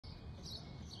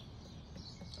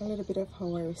a little bit of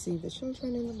how I receive the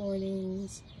children in the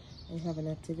mornings. I have an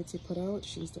activity put out.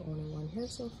 She's the only one here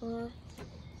so far.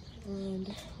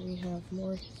 And we have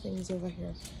more things over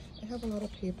here. I have a lot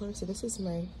of paper. So this is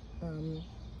my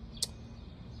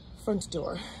front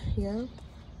door. Yeah.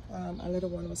 A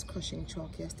little one was crushing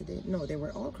chalk yesterday. No, they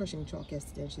were all crushing chalk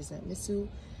yesterday. She said, Miss Sue,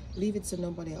 leave it so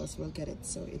nobody else will get it.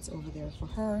 So it's over there for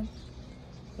her.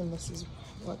 And this is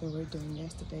what they were doing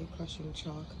yesterday, crushing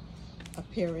chalk. A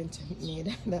parent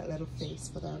made that little face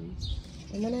for them.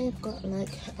 And then I've got like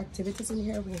activities in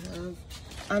here. We have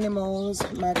animals,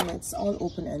 magnets, all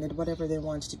open-ended, whatever they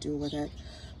want to do with it.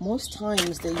 Most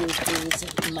times they use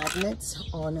these magnets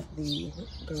on the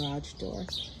garage door.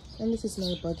 And this is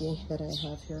my buggy that I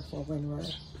have here for when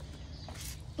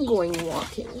we're going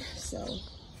walking. So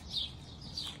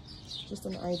just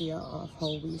an idea of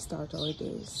how we start our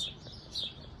days,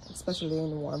 especially in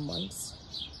the warm months.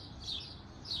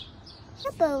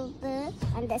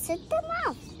 And this is the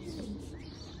mouth.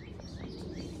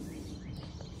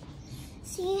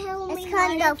 See how it's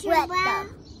kind of wet though.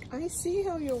 I see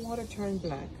how your water turned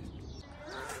black.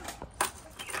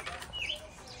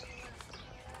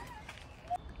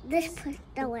 This put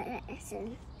the water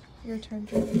in. Your turn,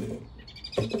 Jordan.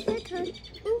 Your turn.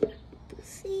 Ooh.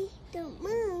 See, don't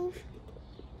move.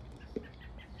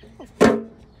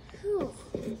 Oh.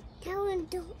 Calvin,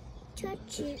 don't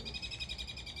touch it.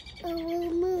 Or we'll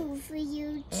move for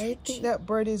you. I think that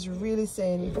bird is really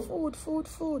saying food, food,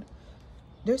 food.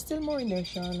 There's still more in there,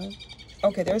 Shauna.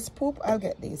 Okay, there's poop. I'll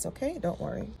get these, okay? Don't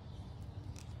worry.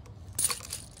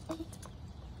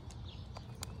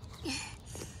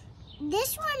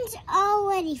 This one's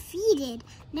already feeded.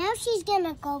 Now she's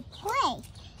gonna go play.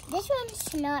 This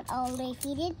one's not already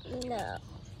feeded. No.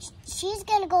 She's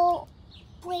gonna go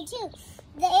play too.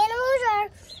 The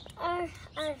animals are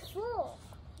full.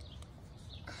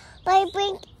 But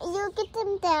you get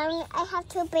them down. I have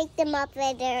to break them up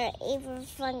when they're even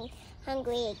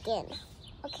hungry again.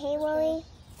 Okay, Willie?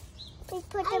 We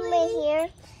put them right here.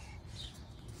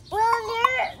 Well,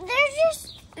 they're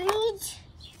just needs.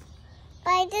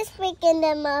 By just breaking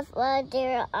them up while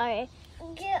there are. Are you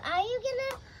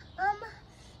gonna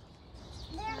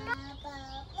They're not.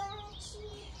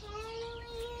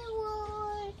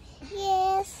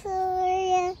 Yes,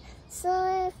 yeah,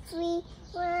 so free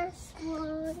was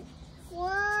one.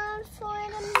 One for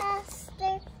the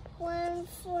master, one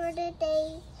for the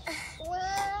day,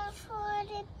 one for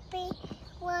the bee,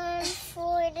 one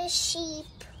for the sheep.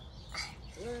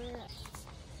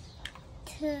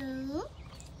 2,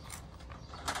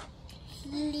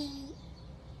 3.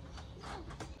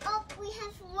 Oh, we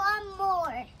have one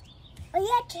more. Oh,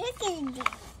 yeah, chicken.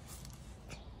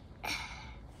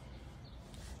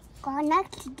 Go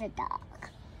next to the dog.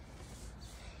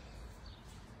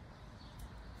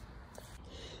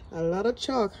 A lot of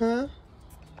chalk, huh?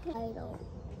 I don't know.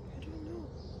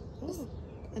 Oh,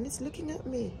 and it's looking at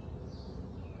me.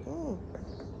 Oh.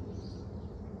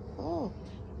 Oh.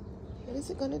 What is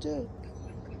it gonna do?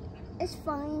 It's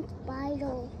flying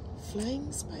spider.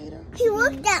 Flying spider? He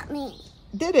looked at me.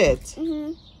 Did it?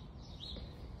 Mm-hmm.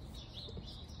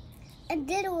 It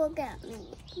did look at me.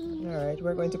 All right,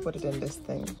 we're going to put it in this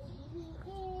thing.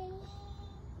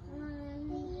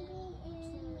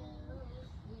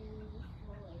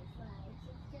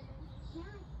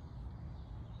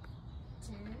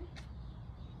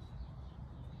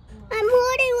 I'm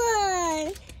holding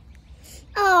one.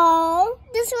 Oh,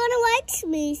 this one likes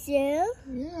me, Sue.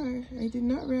 Yeah, I did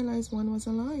not realize one was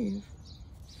alive.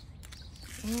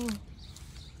 Oh.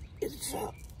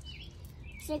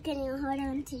 So can you hold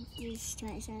on to these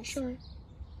treasures? Sure.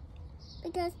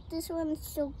 Because this one's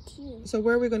so cute. So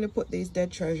where are we going to put these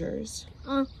dead treasures?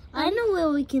 I know where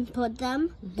we can put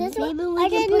them. This Maybe one, we I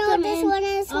can didn't put know them this in, one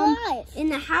is alive. in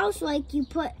the house, like you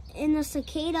put in the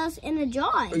cicadas in a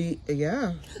jar.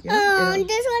 Yeah. Oh,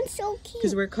 this one's so cute.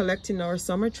 Because we're collecting our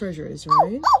summer treasures,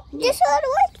 right? Oh, this one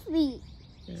likes me.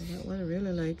 Yeah, that one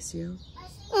really likes you.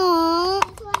 Oh,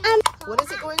 What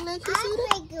is it going like, you said?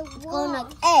 I break the wall. Going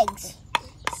like eggs.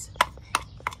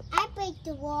 I break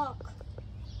the wall.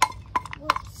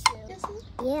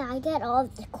 Yeah, I get all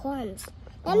of the crumbs.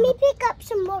 Let me pick up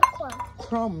some more crumbs.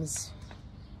 Crumbs.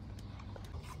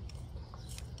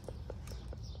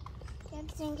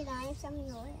 Can I have some of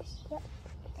yours? Yep.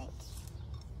 Thanks.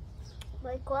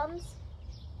 My crumbs?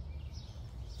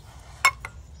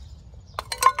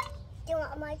 Do you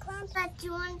want my crumbs? Do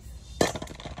you want?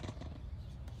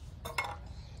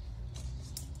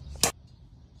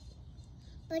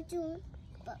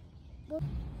 But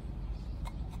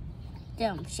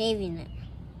Yeah, I'm shaving it.